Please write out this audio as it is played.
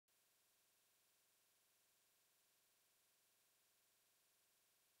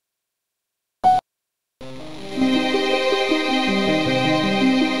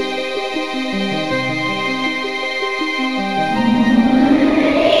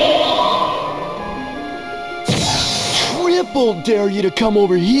Triple dare you to come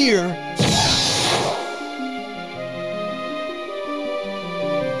over here!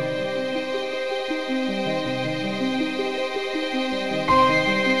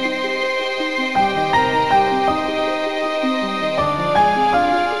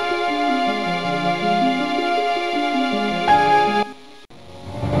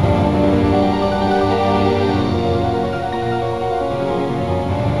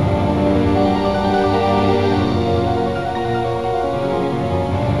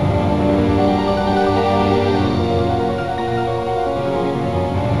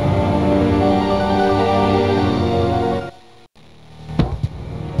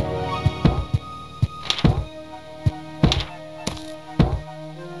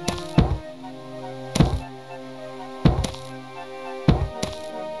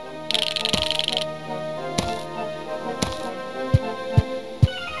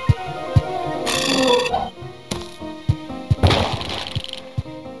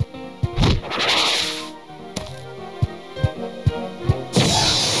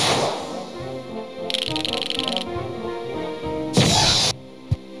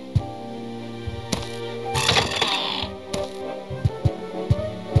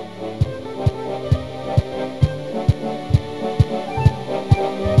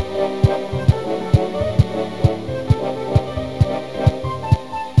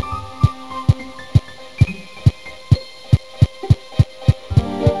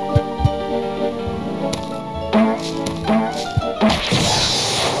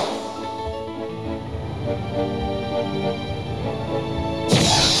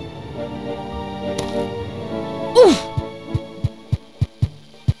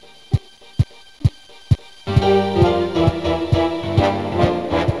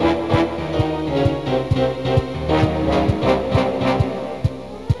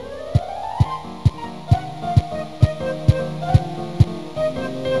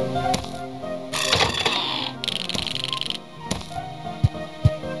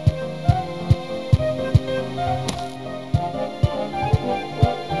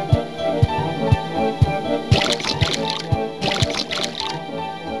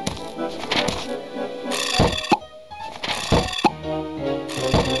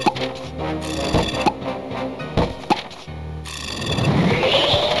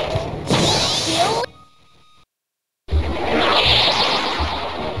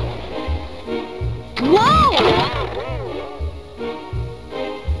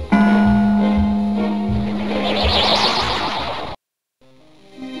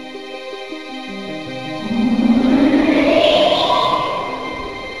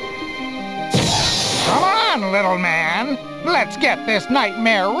 Little man, let's get this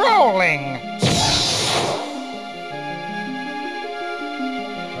nightmare rolling!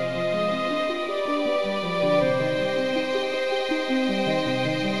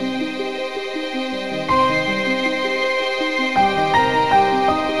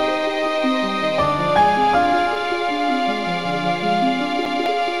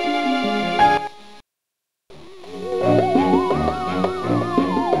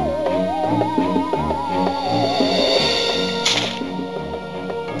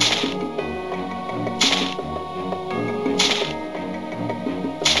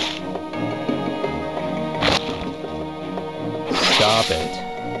 Stop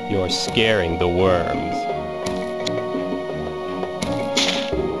it. You're scaring the worms.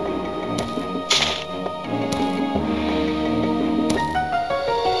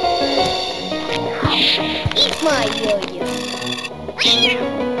 Eat my yo-yo.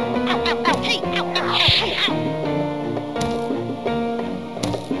 Ow, ow, ow, hey, ow, ow, ow, hey, ow.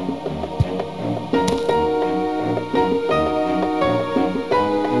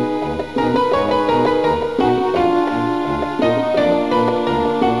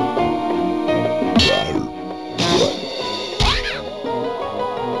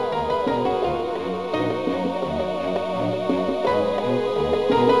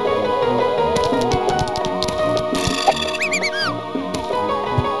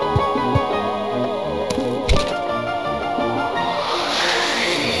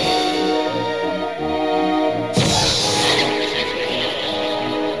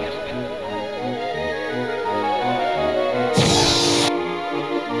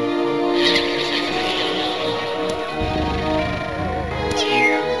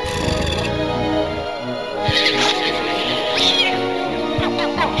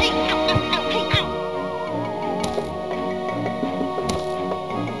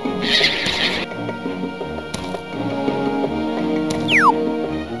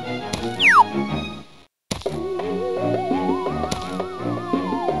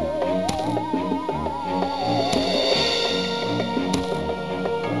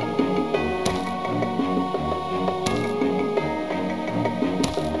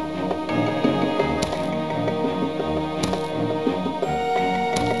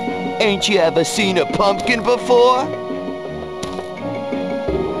 Ain't you ever seen a pumpkin before?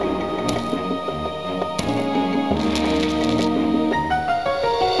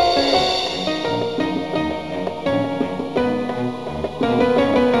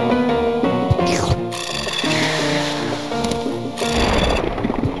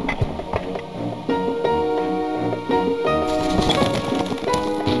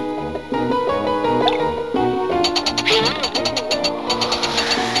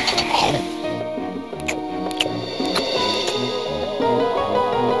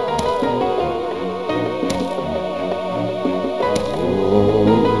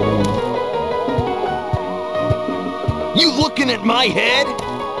 You looking at my head?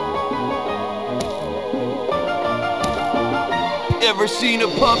 Ever seen a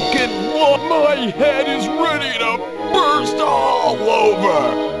pumpkin? Well, my head is ready to burst all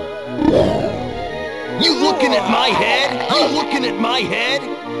over! You looking at my head? You looking at my head?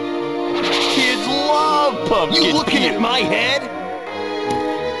 Kids love pumpkin. You looking at my head?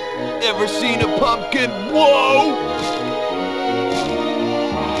 Ever seen a pumpkin? Whoa!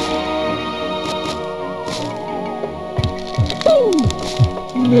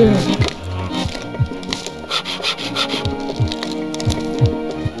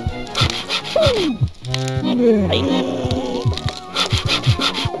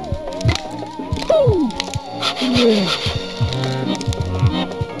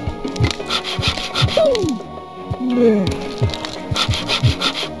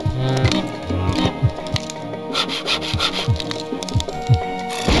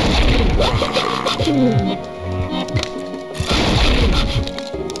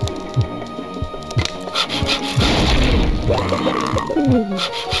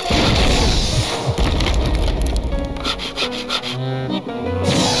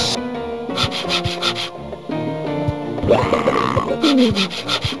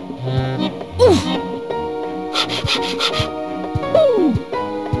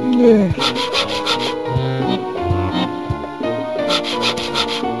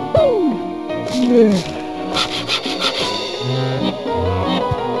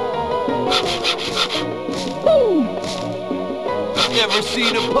 Ever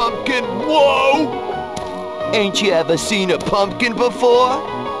seen a pumpkin? Whoa! Ain't you ever seen a pumpkin before?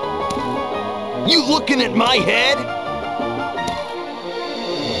 You looking at my head?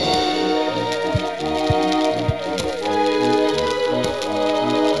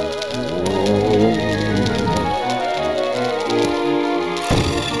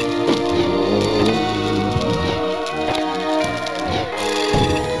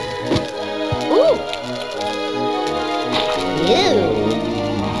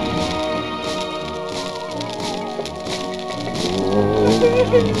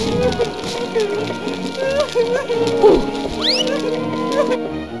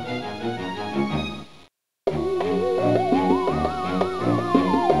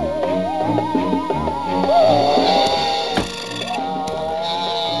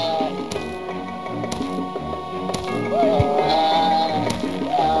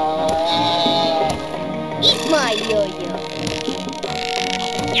 Eat my yo-yo.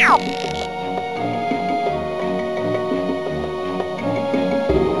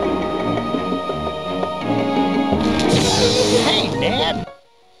 Hey, Ned.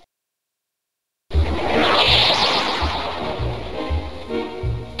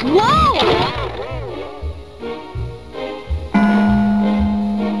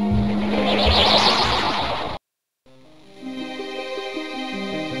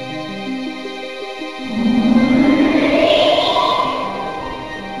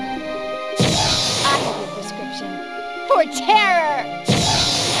 For terror!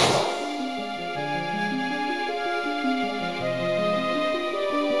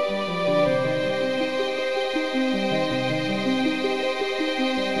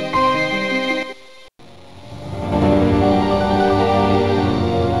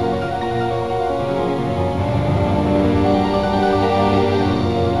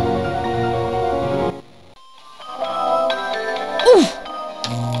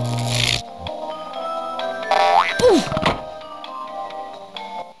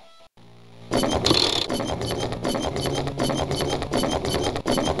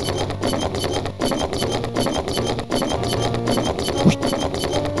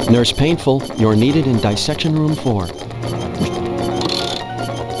 Nurse Painful, you're needed in dissection room 4.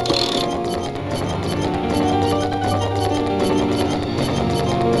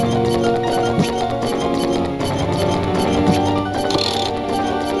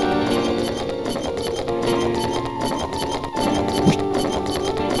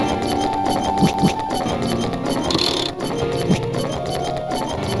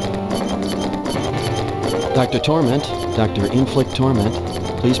 Dr. Torment, Dr. Inflict Torment,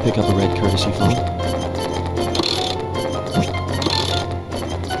 please pick up a red courtesy phone.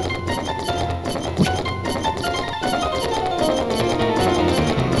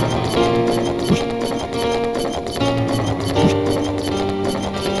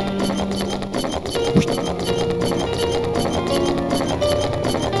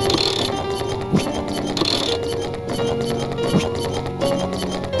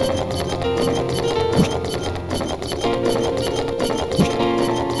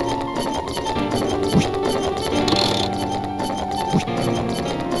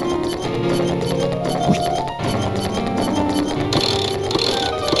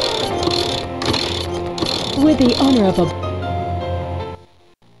 With the honor of a...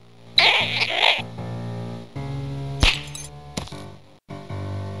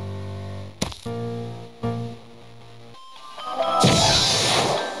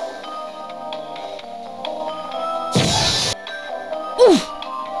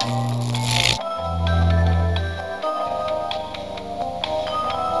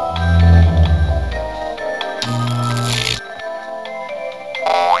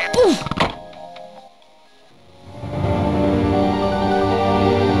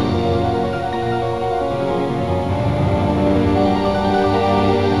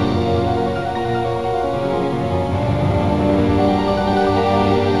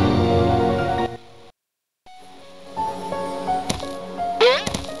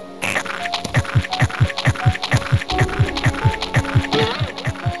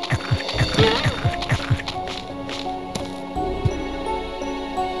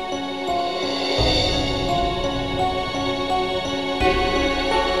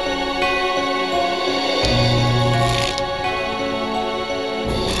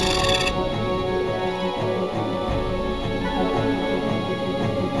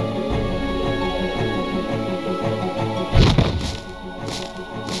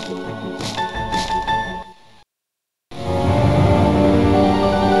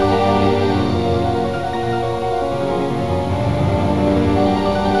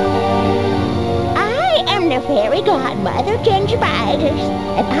 Fairy Godmother Gingivitis,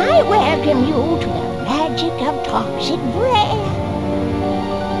 and I welcome you to the magic of toxic breath.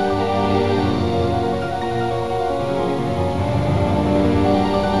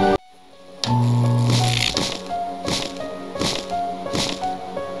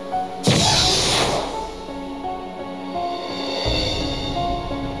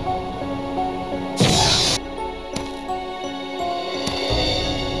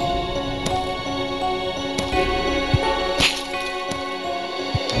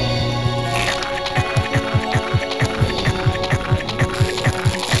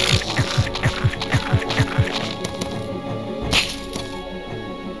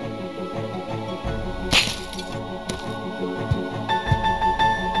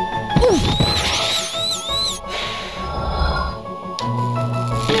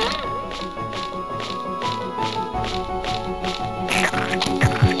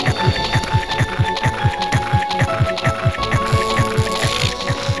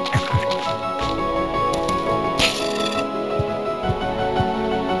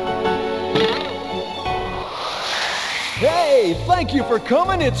 Hey, thank you for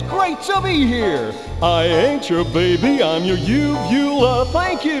coming. It's great to be here. I ain't your baby, I'm your uvula.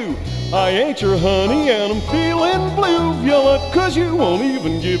 Thank you. I ain't your honey and I'm feeling blue-vula, 'cause you won't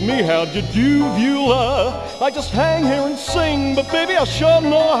even give me how'd you do, Vula. I just hang here and sing, but baby, I sure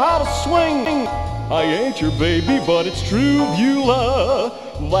know how to swing. I ain't your baby, but it's true, Beulah,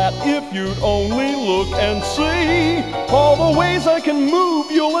 that if you'd only look and see all the ways I can move,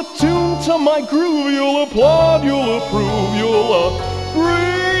 you'll attune to my groove, you'll applaud, you'll approve, you'll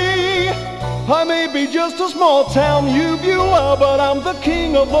agree. I may be just a small town uvula, but I'm the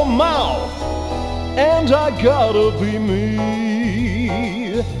king of the mouth, and I gotta be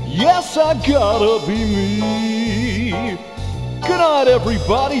me. Yes, I gotta be me. Good night,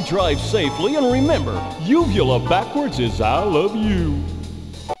 everybody. Drive safely, and remember, uvula backwards is I love you.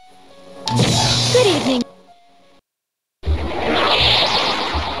 Good evening.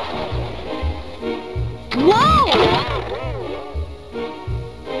 Whoa!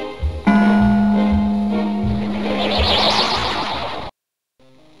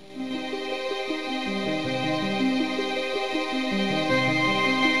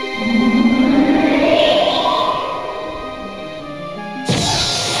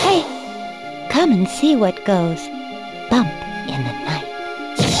 Hey, come and see what goes bump in the night.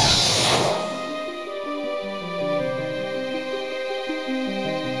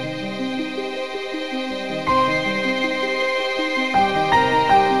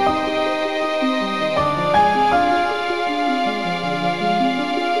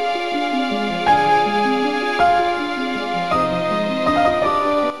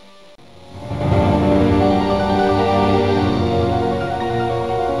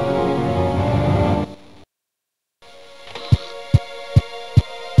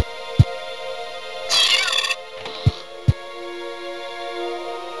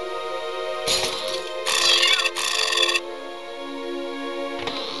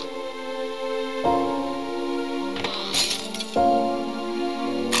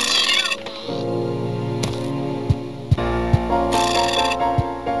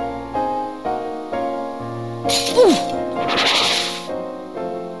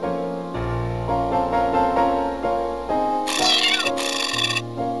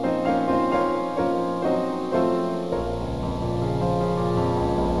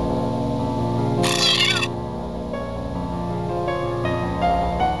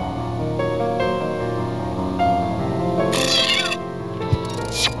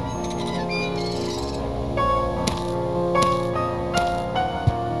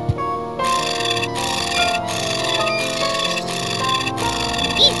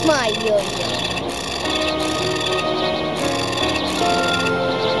 Eat my yo-yo.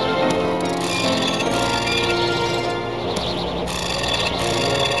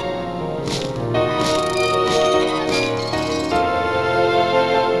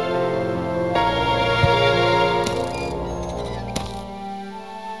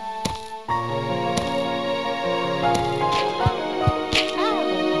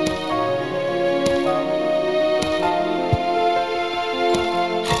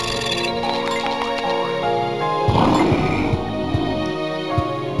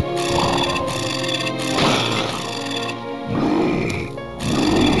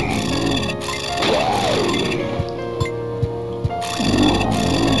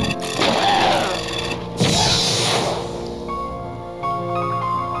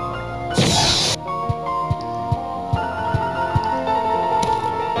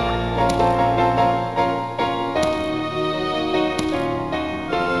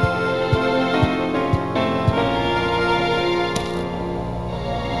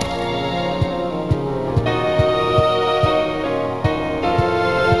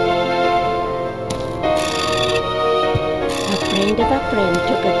 friend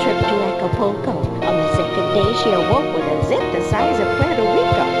took a trip to Acapulco. On the second day, she awoke with a zit the size of Puerto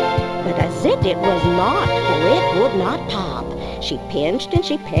Rico. But a zit it was not, for it would not pop. She pinched and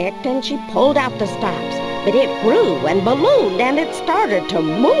she picked and she pulled out the stops. But it grew and ballooned and it started to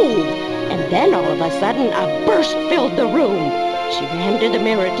move. And then all of a sudden, a burst filled the room. She ran to the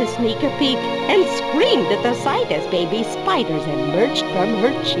mirror to sneak a peek and screamed at the sight as baby spiders emerged from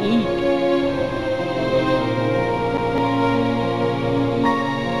her cheek.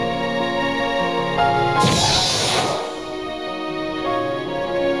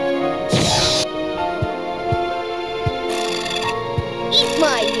 Eat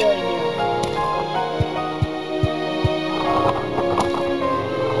my yo-yo.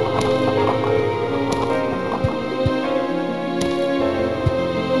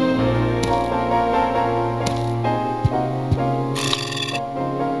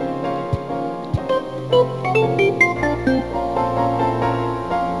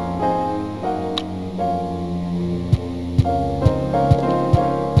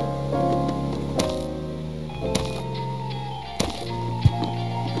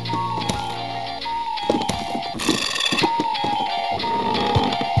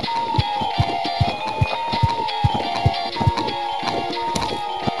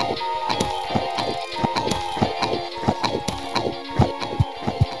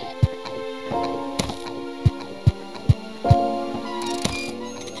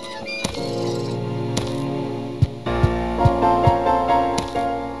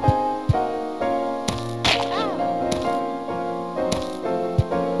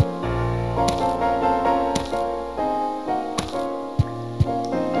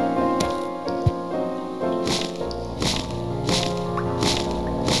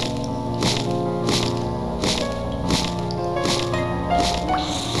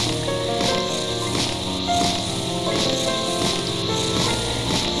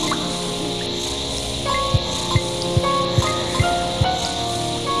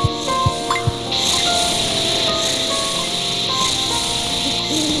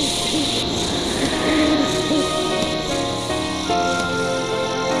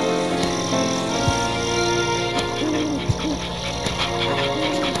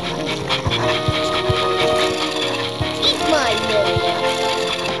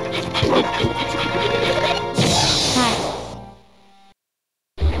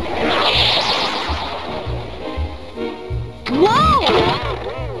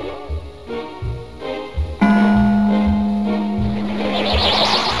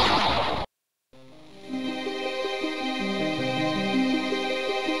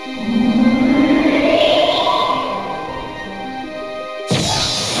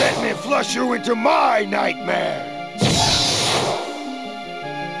 Let me flush you into my nightmare!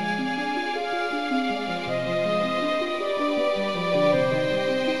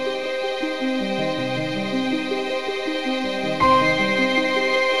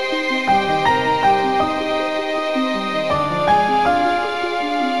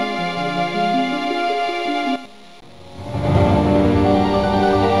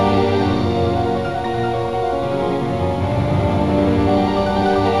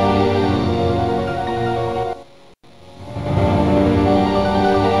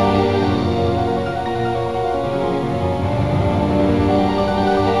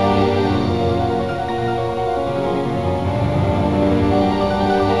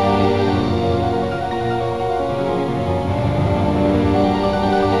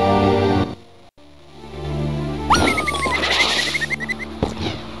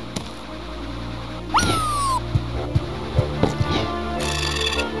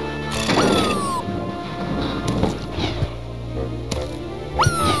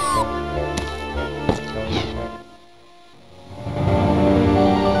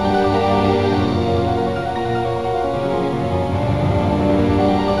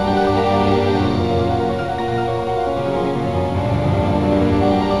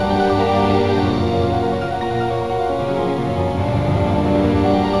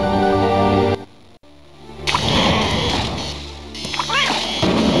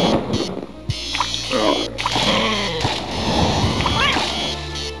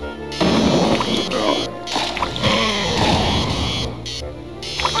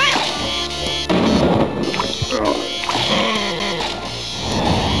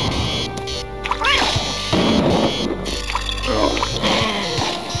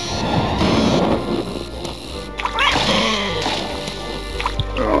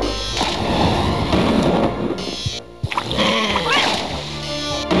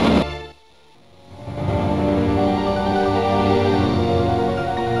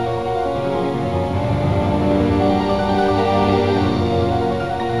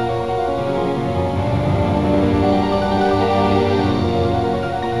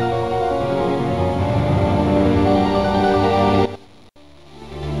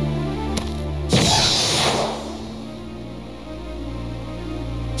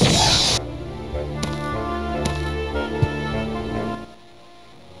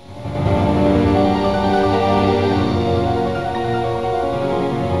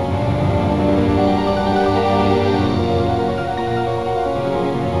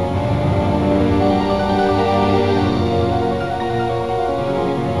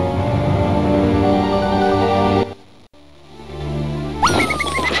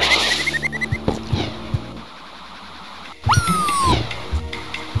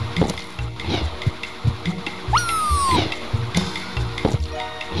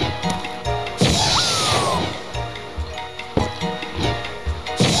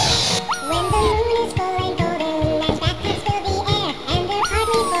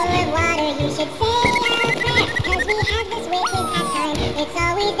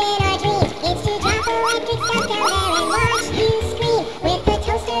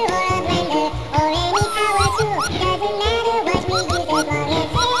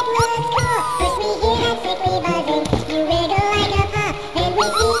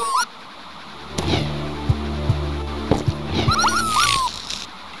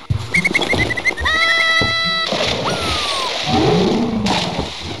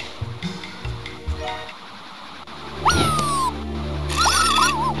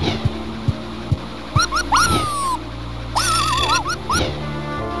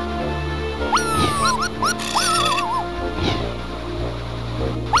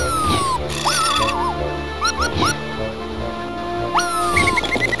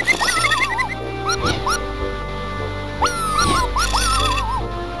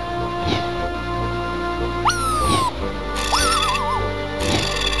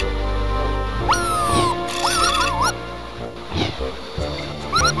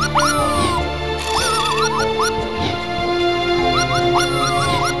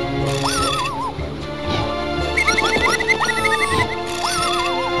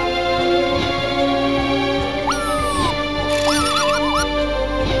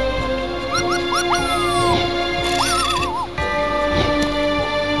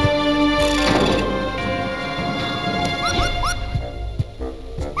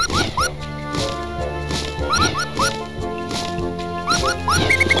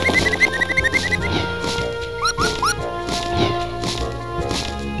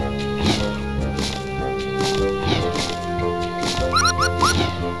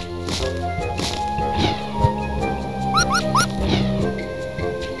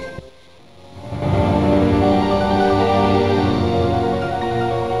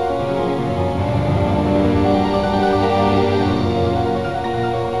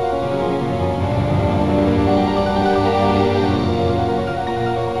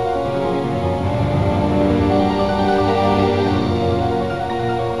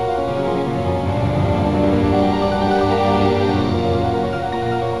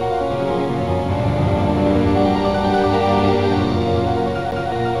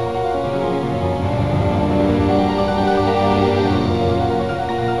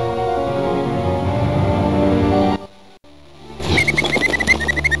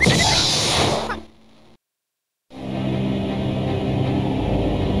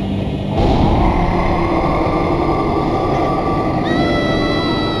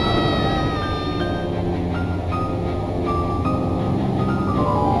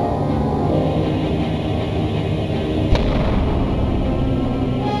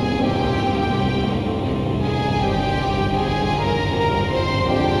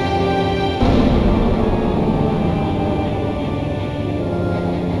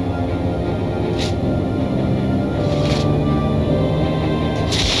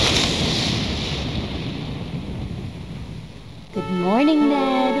 morning,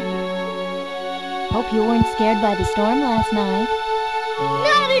 Ned. Hope you weren't scared by the storm last night.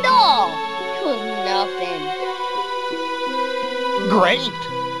 Not at all. It was nothing. Great!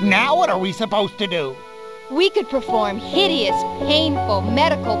 Now what are we supposed to do? We could perform hideous, painful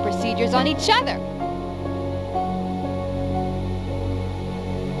medical procedures on each other.